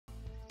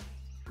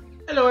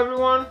Hello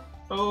everyone,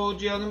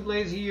 OGL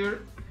Gameplays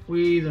here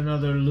with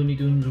another Looney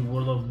Tunes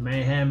World of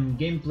Mayhem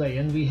gameplay,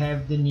 and we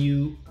have the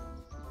new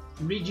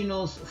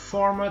regionals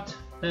format.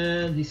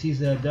 This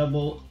is a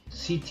double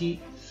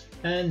city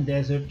and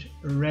desert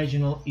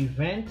regional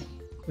event.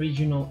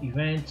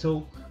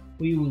 So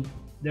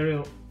there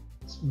are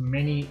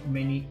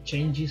many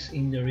changes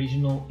in the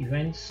regional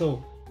event.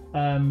 So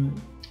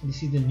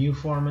this is the new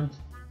format.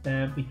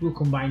 It will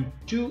combine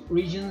two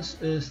regions,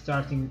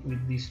 starting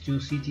with these two,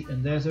 city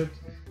and desert,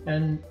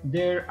 and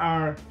there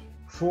are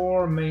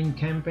four main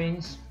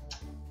campaigns.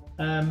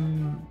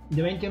 The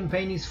main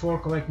campaign is for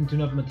collecting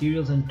tune-up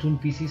materials and tune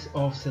pieces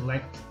of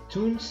select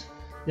tunes.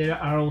 There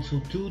are also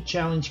two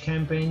challenge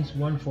campaigns,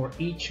 one for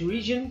each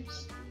region,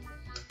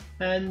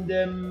 and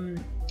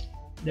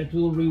that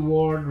will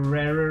reward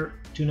rarer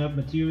tune-up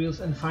materials.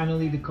 And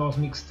finally the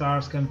Cosmic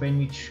Stars campaign,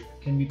 which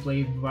can be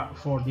played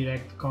for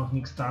direct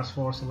Cosmic Stars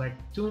for select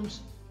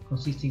tunes,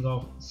 consisting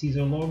of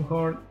Caesar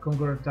Longhorn,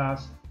 Conqueror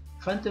Taz,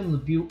 Phantom Le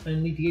Pew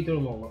and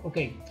Litigator Lola.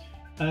 Okay,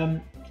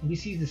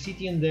 this is the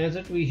city and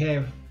desert. We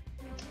have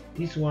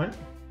this one,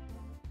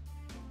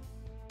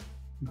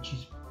 which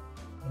is,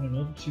 I don't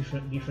know,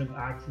 different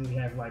acts. We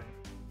have like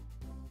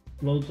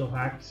loads of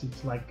acts.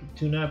 It's like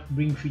tune up,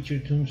 bring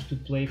featured tunes to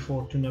play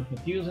for tune up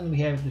materials, and we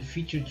have the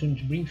featured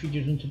tunes, bring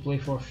featured tunes to play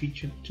for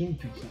featured tune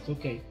pieces.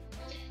 Okay,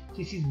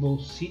 this is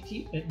both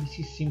city, and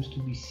this seems to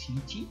be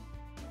city.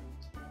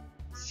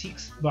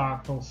 6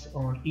 battles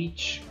on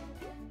each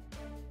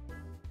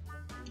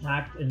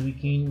act, and we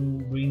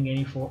can bring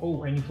any four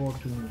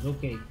tunes.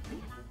 Okay,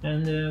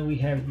 and we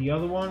have the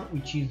other one,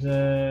 which is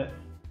a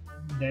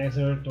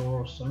desert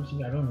or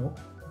something, I don't know.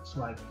 It's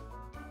like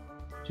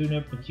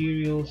tune-up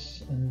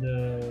materials and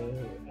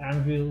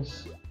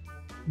anvils,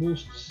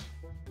 boosts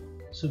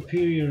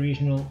superior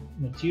regional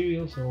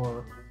materials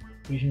or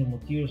regional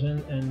materials,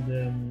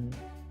 and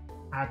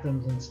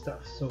atoms and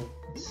stuff. So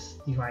it's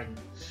divided.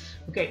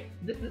 Okay,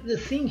 the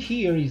thing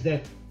here is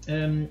that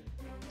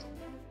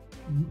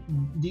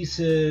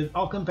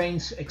all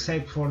campaigns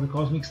except for the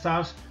Cosmic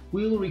Stars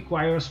will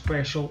require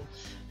special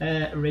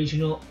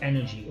regional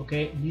energy.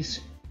 Okay, this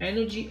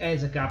energy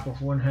has a cap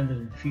of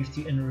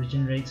 150 and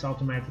regenerates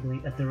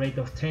automatically at the rate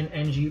of 10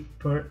 energy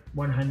per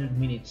 100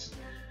 minutes.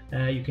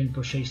 You can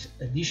purchase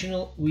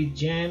additional with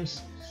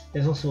gems.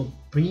 There's also a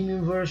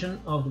premium version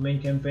of the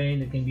main campaign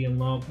that can be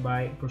unlocked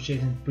by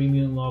purchasing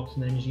premium locks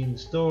and energy in the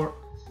store.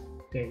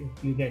 Okay,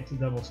 you get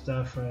double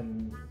stuff.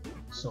 And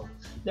so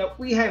now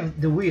we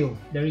have the wheel.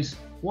 There is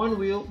one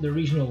wheel, the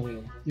regional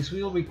wheel. This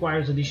wheel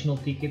requires additional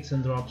tickets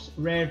and drops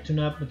rare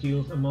tune-up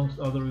materials amongst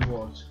other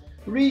rewards.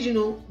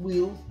 Regional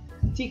wheel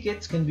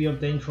tickets can be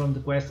obtained from the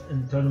quest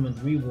and tournament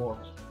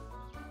rewards.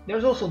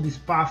 There's also this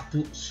path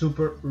to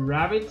Super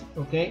Rabbit,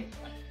 okay,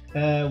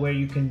 where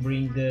you can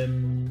bring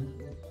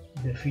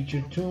the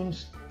featured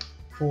tunes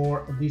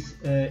for this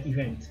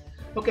event.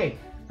 Okay,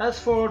 as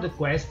for the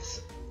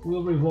quests,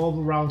 will revolve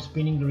around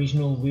spinning the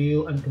regional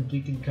wheel and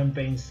completing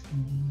campaigns.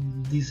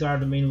 These are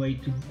the main way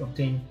to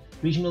obtain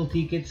regional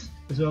tickets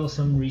as well as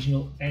some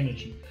regional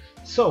energy.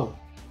 So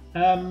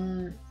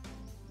the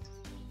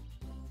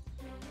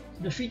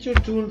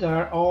featured tunes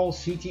are all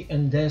city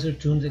and desert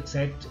tunes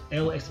except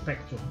El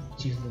Spectrum,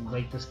 which is the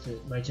latest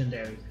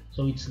legendary.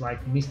 So it's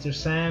like Mr.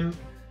 Sam,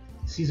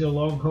 Caesar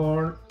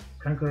Longhorn,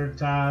 Conqueror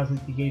Taz,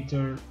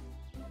 Litigator,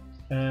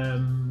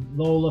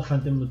 Lola,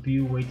 Phantom Le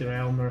Pew, Waiter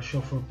Elmer,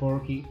 Chauffeur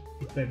Porky.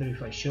 It's better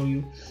if I show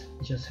you.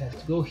 You just have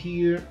to go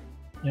here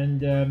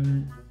and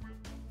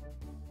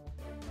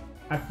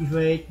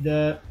activate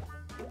the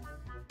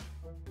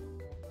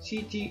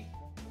city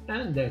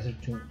and desert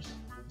tunes.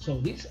 So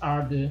these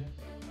are the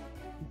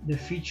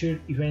featured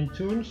event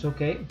tunes.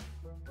 Okay,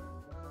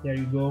 there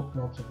you go,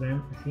 lots of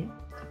them, I think.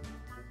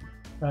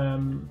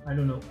 I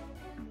don't know.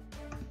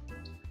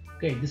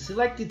 Okay, the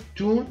selected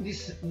tune,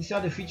 these are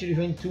the featured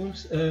event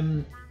tunes,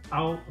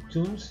 all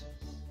tunes,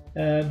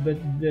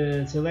 but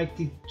the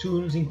selected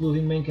tunes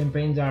including main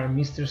campaigns are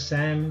Mr.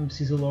 Sam,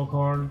 Caesar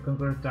Longhorn,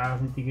 Conqueror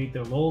Taz,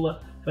 Litigator Lola,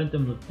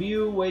 Phantom Le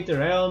Pew,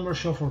 Waiter Elmer,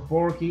 Chauffeur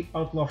Porky,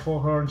 Outlaw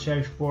Foghorn,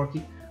 Sheriff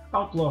Porky,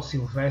 Outlaw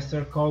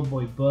Sylvester,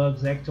 Cowboy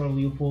Bugs, Hector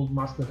Leopold,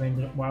 Masked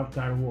Avenger,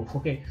 Wildcard Wolf.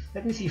 Okay,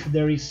 let me see if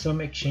there is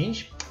some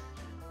exchange.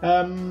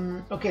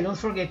 Okay, don't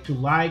forget to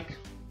like,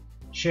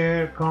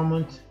 share,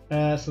 comment,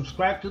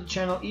 subscribe to the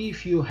channel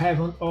if you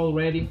haven't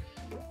already,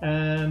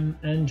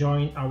 and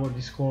join our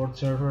Discord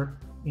server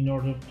in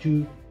order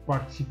to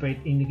participate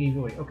in the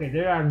giveaway. Okay,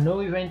 there are no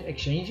event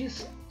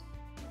exchanges.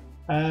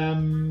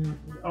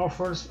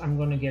 Offers, I'm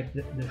gonna get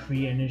the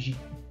free energy.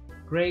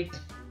 Great.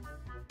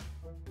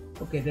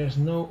 Okay, there's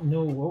no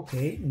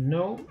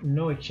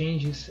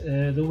exchanges.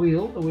 The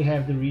wheel, we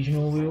have the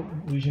regional wheel.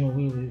 Regional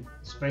wheel with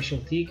special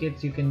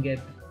tickets. You can get,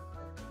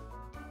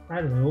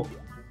 I don't know,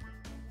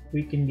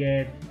 we can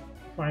get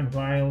fine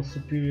vials,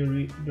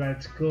 superior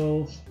bright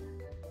skulls,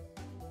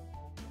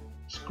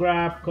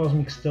 scrap,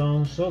 cosmic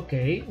stones.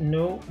 Okay,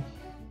 no.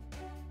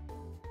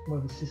 Well,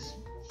 this is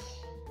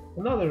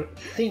another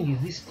thing.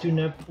 Is this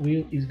tune-up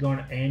wheel is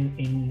gonna end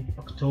in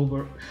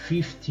October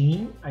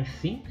 15, I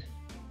think.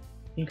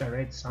 think I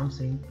read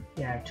something.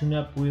 Yeah,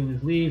 tune-up wheel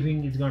is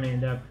leaving. It's gonna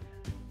end up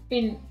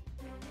in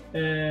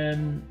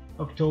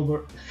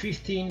October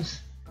 15th.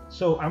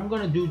 So I'm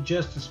gonna do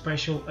just a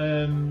special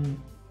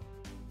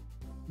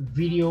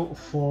video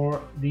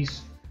for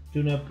this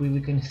tune-up wheel.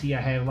 You can see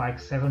I have like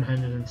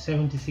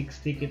 776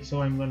 tickets,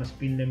 so I'm gonna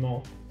spin them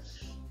all,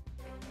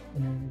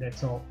 and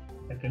that's all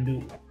I can do.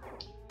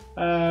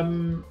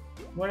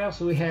 What else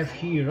do we have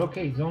here?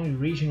 Okay, it's only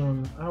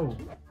regional. Oh,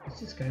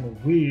 this is kind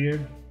of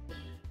weird,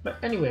 but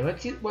anyway,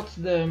 let's see what's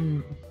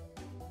the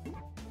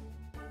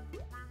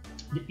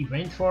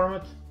event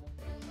format.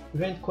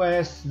 Event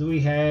quests. Do we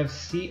have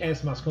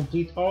CS must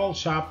complete all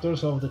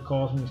chapters of the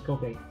Cosmic?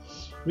 Okay,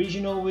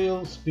 regional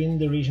wheel, spin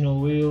the regional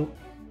wheel.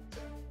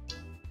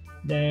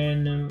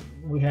 Then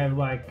we have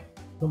like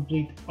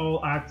complete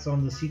all acts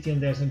on the City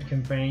and Desert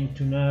campaign,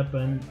 tune up,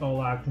 and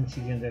all acts in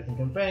City and Desert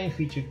campaign,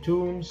 featured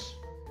tunes.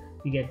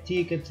 You get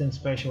tickets and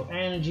special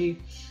energy.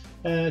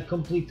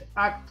 Complete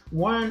Act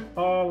 1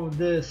 of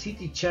the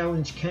City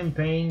Challenge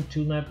campaign,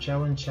 tune up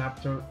challenge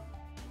chapter.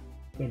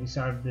 Okay, these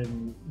are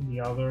the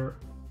other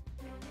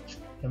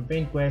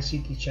campaign quests,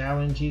 City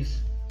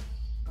challenges,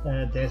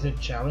 Desert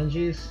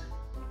challenges.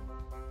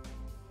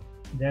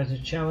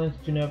 Desert challenge,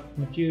 tune up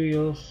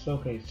materials.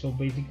 Okay, so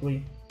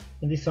basically,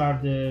 and these are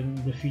the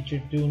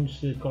featured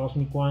tunes, the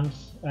cosmic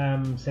ones.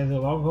 Cesar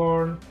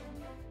Loghorn,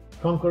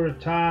 Conqueror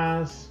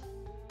Taz,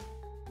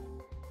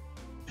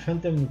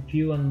 Phantom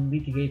Pew, and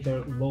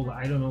Litigator Lola.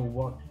 I don't know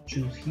what to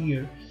choose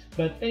here,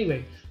 but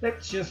anyway,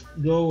 let's just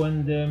go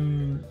and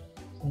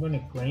I'm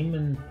gonna claim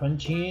and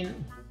punch in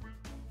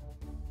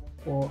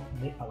for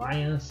the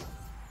Alliance.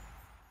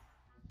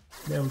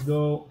 There we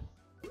go.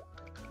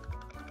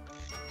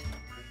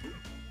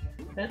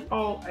 And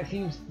I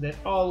think that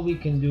all we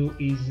can do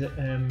is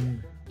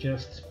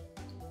just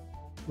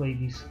play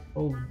this.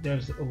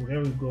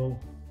 There we go.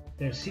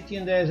 There's City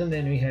and Desert, and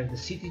then we have the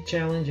City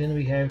Challenge, and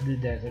we have the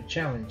Desert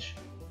Challenge.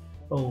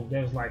 Oh,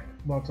 there's like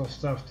lots of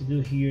stuff to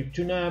do here.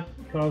 Tune up,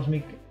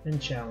 Cosmic,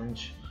 and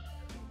Challenge.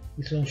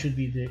 This one should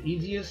be the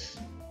easiest.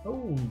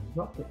 Oh,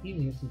 not the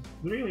easiest, it's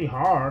really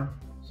hard.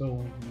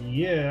 So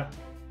yeah,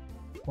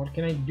 what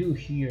can I do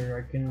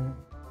here? I can...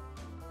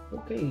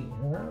 Okay,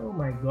 oh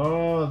my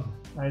god,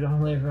 I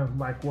don't have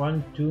like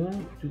one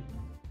tune to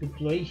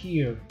play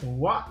here.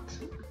 What?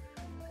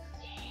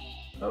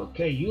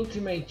 Okay,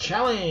 Ultimate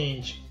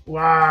Challenge.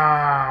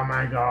 Wow,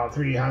 my god,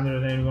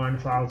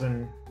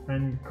 301,000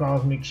 and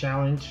Cosmic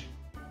Challenge.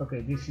 Okay,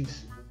 this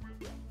is...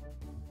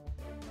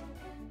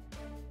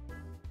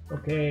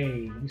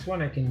 Okay, this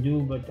one I can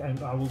do, but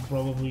I will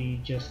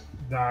probably just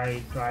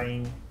die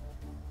trying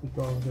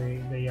because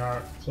they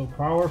are so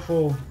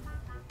powerful.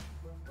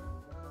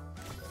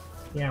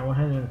 Yeah,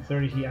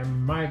 130, I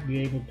might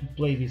be able to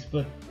play this,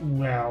 but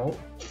well...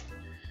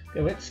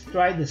 Okay, let's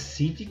try the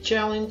City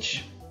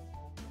Challenge.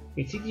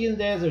 Okay, City and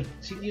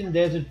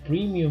Desert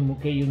Premium.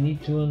 Okay, you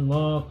need to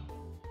unlock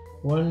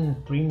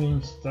one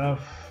premium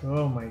stuff.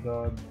 Oh my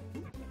god.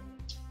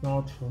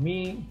 Not for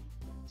me.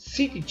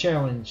 City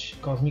Challenge.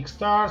 Cosmic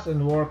Stars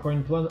and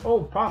Warcoin Plan.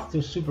 Oh, Path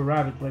to Super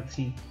Rabbit. Let's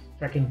see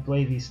if I can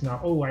play this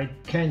now. Oh, I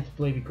can't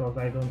play because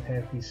I don't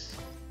have this.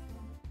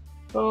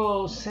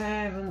 Oh,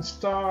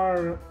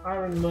 7-star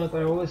Iron Mud.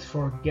 I always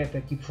forget.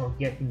 I keep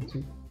forgetting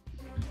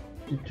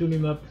to tune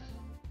him up,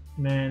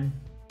 man.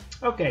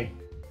 Okay,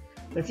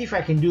 let's see if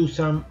I can do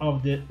some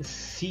of the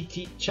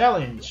City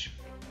Challenge.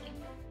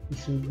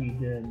 This will be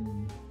the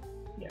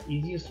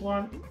easiest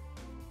one.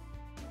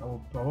 I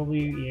will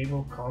probably be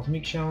able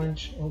Cosmic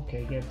Challenge.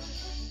 Okay, get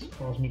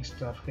Cosmic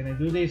stuff. Can I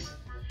do this?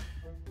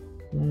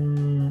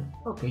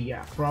 Okay,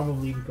 yeah,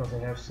 probably because I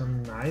have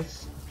some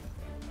nice.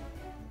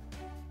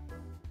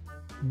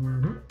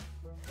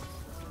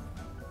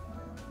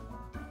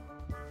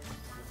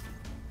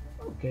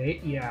 Okay,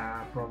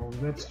 yeah, probably.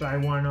 Let's try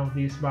one of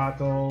these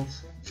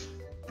battles.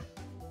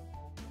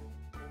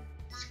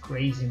 It's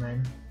crazy,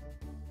 man.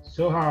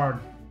 So hard.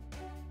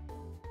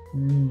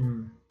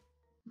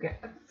 Okay,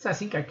 I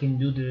think I can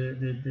do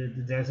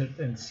the Desert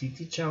and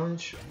City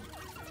Challenge.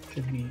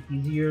 Should be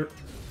easier.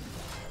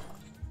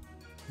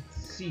 Let's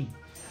see.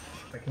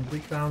 If I can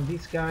break down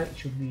this guy, it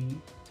should be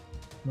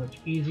much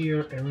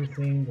easier.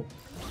 Everything. But...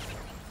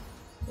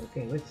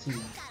 Okay, let's see.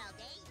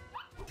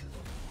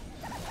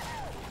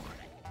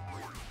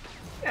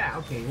 Yeah,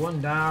 okay, one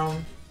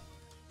down.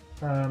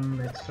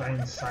 Let's try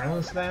and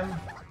silence them.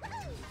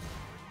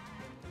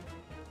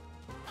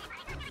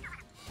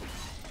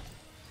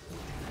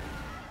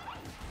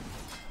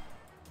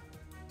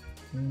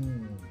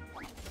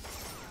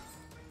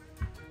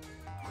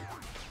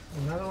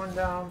 Another one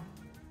down.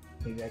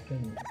 Maybe I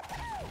can...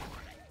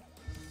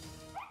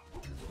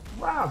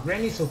 Wow,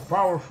 Granny's so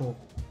powerful.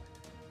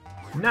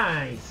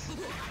 Nice!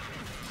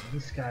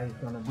 This guy is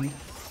gonna be...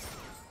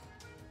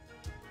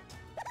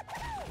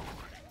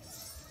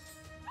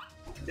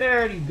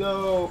 There you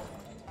go!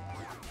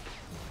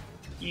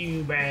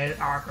 You bad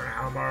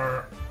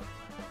Arcanalmer!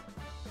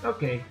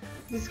 Okay,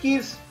 this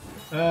gives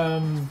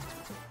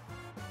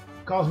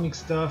cosmic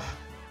stuff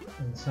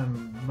and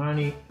some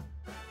money.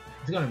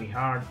 It's gonna be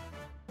hard.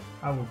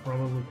 I will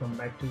probably come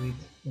back to it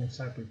once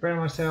I prepare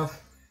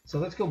myself. So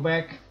let's go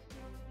back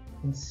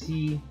and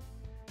see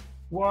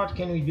what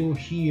can we do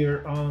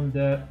here on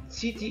the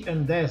city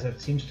and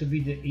desert. Seems to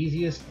be the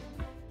easiest.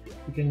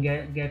 We can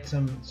get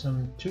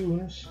some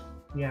tunes.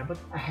 Yeah, but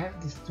I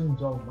have these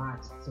tunes all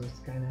maxed, so it's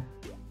kind of,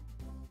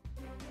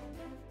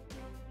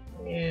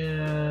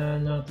 yeah,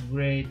 not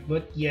great.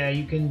 But yeah,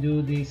 you can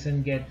do this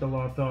and get a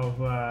lot of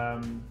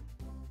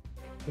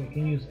you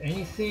can use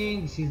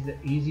anything. This is the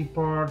easy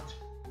part.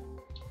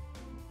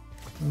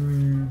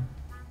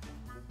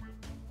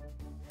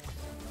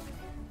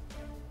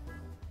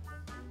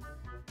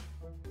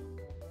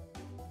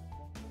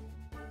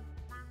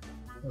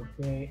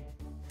 Okay,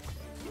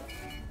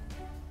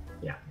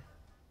 yeah,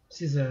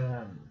 this is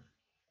a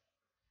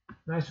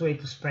nice way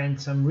to spend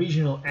some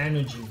regional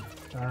energy.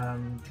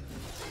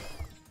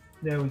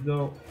 There we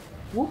go.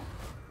 Whoop.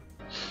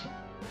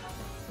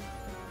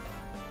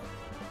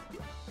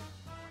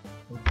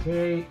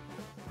 Okay,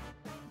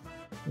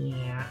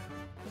 yeah.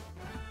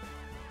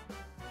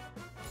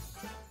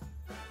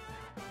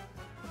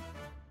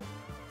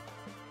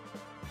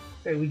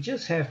 Okay, we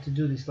just have to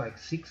do this like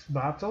 6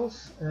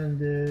 battles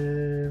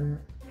and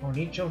on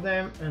each of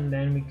them, and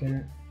then we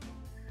can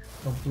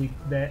complete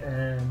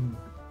the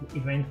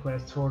event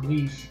quest for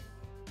these.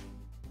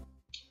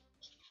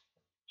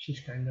 She's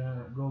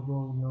kinda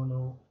go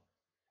no.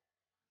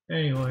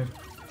 Anyway,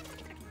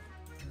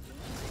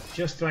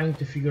 just trying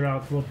to figure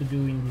out what to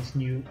do in this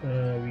new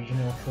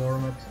regional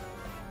format,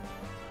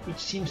 which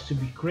seems to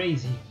be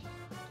crazy.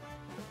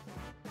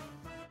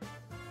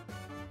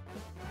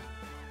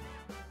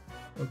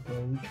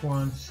 Okay, which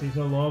one?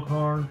 Caesar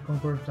Lockhorn,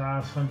 Conqueror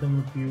Task, Phantom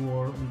Review,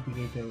 or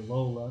Litigator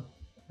Lola?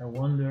 I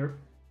wonder.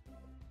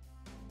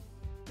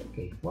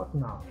 Okay, what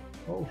now?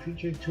 Oh,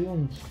 feature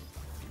tunes.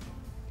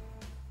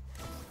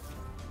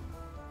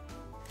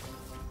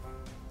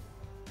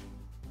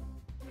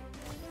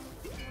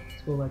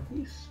 Let's go like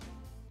this.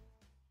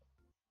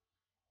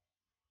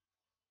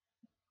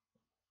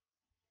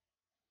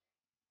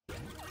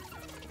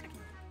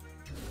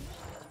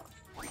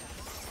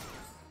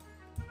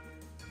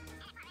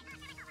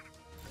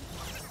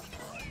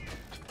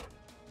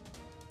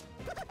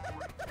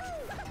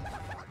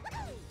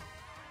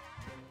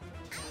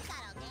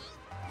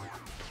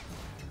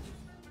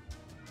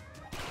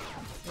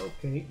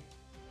 Okay.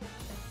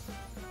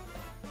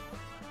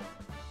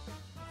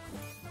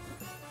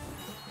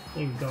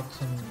 They've got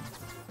some,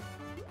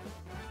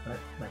 but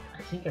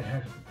I think I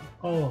have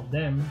all of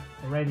them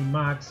already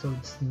maxed, so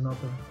it's not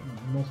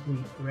a, mostly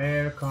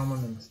rare, common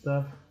and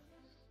stuff.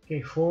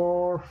 Okay,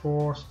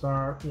 4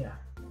 star, yeah.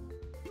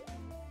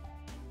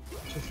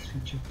 Just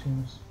feature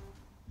tunes.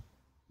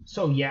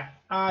 So yeah,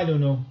 I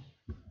don't know.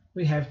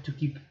 We have to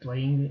keep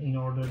playing in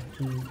order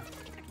to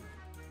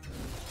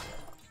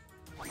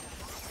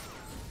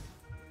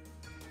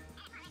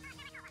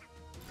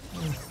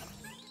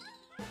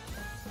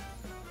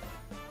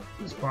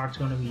this part's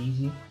gonna be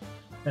easy.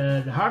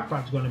 The hard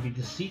part's gonna be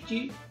the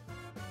city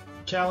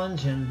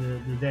challenge and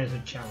the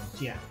desert challenge.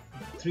 Yeah,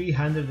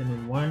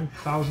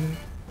 301,000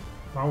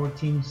 power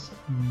teams.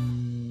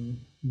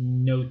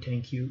 No,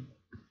 thank you.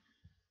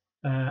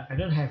 I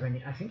don't have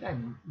any. I think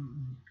I'm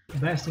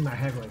best team I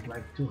have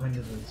like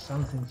 200 and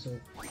something. So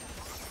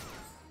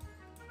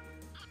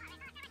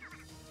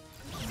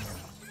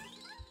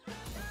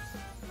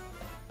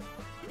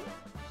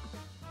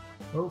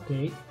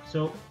okay,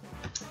 so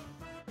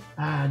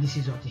this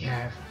is what we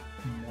have.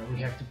 We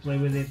have to play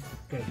with it.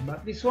 Okay,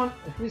 but this one,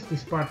 at least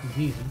this part is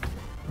easy.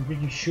 I'm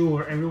pretty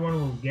sure everyone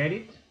will get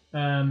it.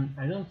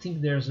 I don't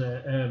think there's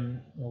a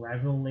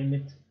level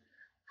limit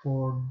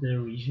for the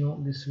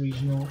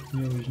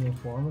new regional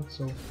format,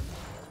 so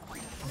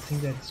I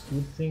think that's a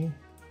good thing.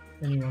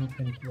 Anyone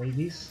can play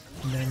this,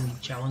 and then the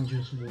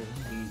challenges will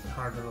be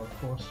harder, of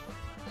course.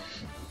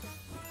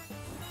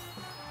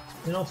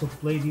 You can also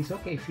play this.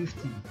 Okay,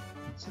 50.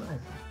 It's nice.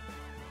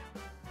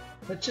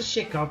 Let's just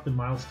check out the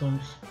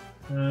milestones.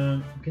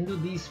 You can do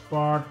this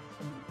part.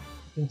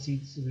 You can see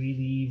it's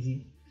really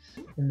easy.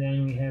 And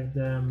then we have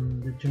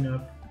the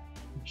tune-up,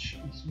 which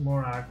is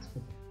more acts,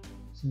 but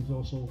seems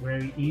also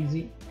very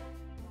easy.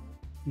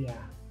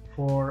 Yeah,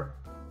 for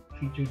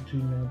feature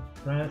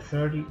tune-up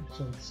 30,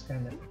 so it's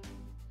kind of.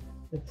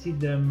 Let's see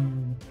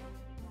them.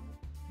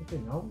 Okay,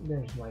 no,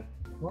 there's like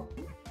what?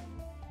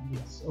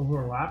 This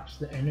overlaps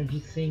the energy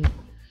thing.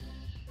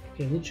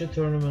 Okay, Lucha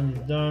tournament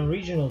is done.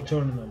 Regional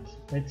tournament.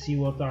 Let's see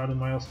what are the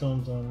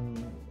milestones on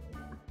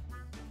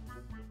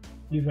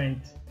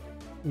event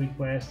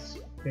requests.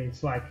 Okay,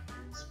 it's like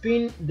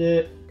spin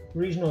the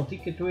regional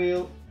ticket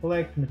wheel,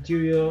 collect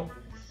material,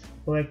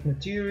 connect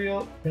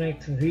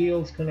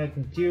wheels, connect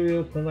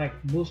material,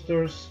 collect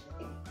boosters,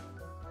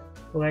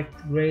 collect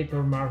great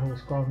or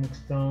marvelous cosmic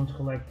stones,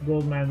 collect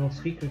gold medals,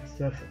 secret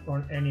stuff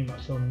on anima.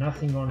 So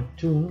nothing on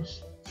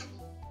tunes.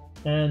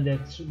 And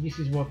this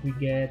is what we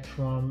get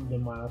from the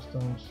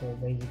milestones. So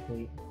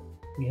basically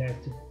we have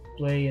to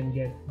play and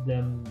get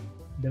them.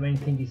 The main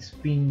thing is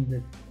spin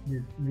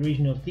the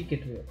regional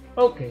ticket wheel.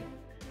 Okay,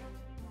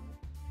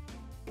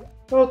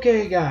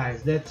 Okay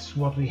guys, that's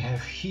what we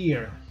have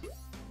here.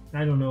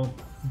 I don't know,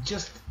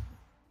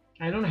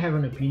 I don't have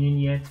an opinion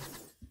yet.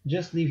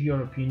 Just leave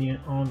your opinion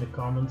on the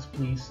comments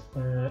please,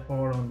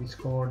 or on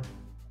Discord,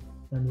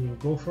 and we'll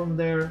go from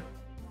there.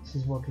 This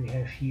is what we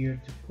have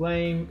here to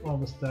claim, all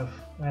the stuff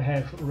I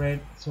have read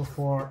so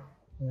far.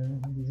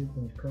 This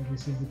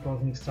is the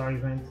Cosmic Star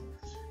event.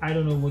 I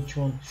don't know which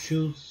one to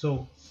choose,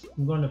 so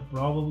I'm gonna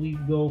probably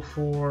go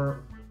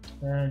for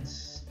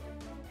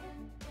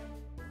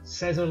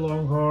Caesar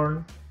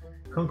Longhorn,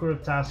 Conqueror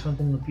Task,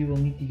 Phantom People,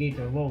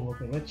 Mitigator Low.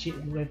 Okay,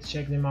 let's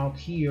check them out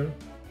here.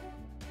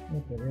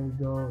 Okay, there we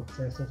go.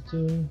 Excess of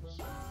Tune.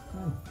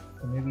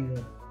 So maybe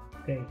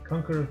the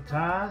Conqueror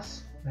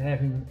Task. I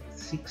have him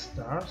 6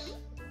 stars.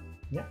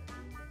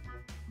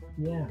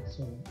 Yeah,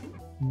 so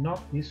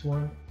not this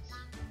one.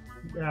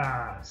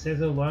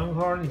 Caesar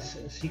Longhorn is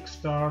 6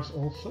 stars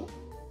also.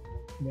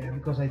 Yeah,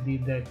 because I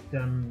did that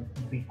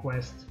big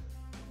quest.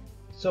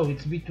 So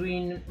it's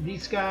between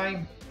this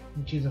guy,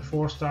 which is a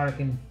 4 star, I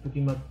can put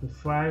him up to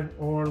 5,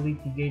 or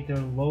Litigator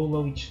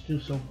Lolo, which is 2,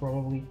 so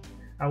probably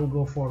I will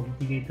go for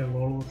Litigator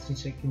Lolo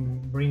since I can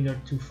bring her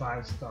to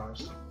 5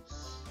 stars.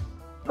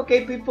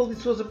 Okay people,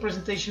 this was a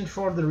presentation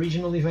for the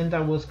regional event. I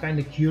was kind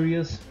of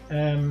curious.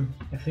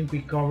 I think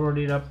we covered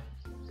it up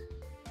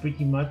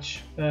pretty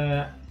much.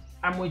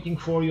 I'm waiting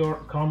for your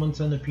comments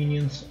and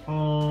opinions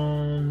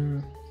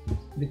on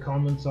the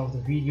comments of the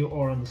video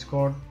or on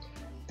Discord.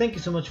 Thank you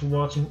so much for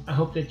watching. I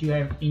hope that you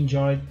have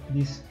enjoyed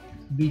this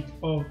bit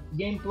of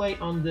gameplay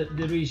on the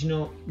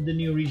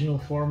new regional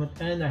format,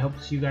 and I hope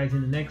to see you guys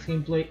in the next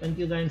gameplay.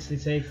 Until then, stay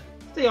safe,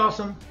 stay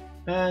awesome,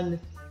 and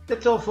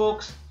that's all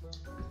folks.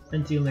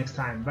 Until next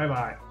time, bye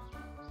bye.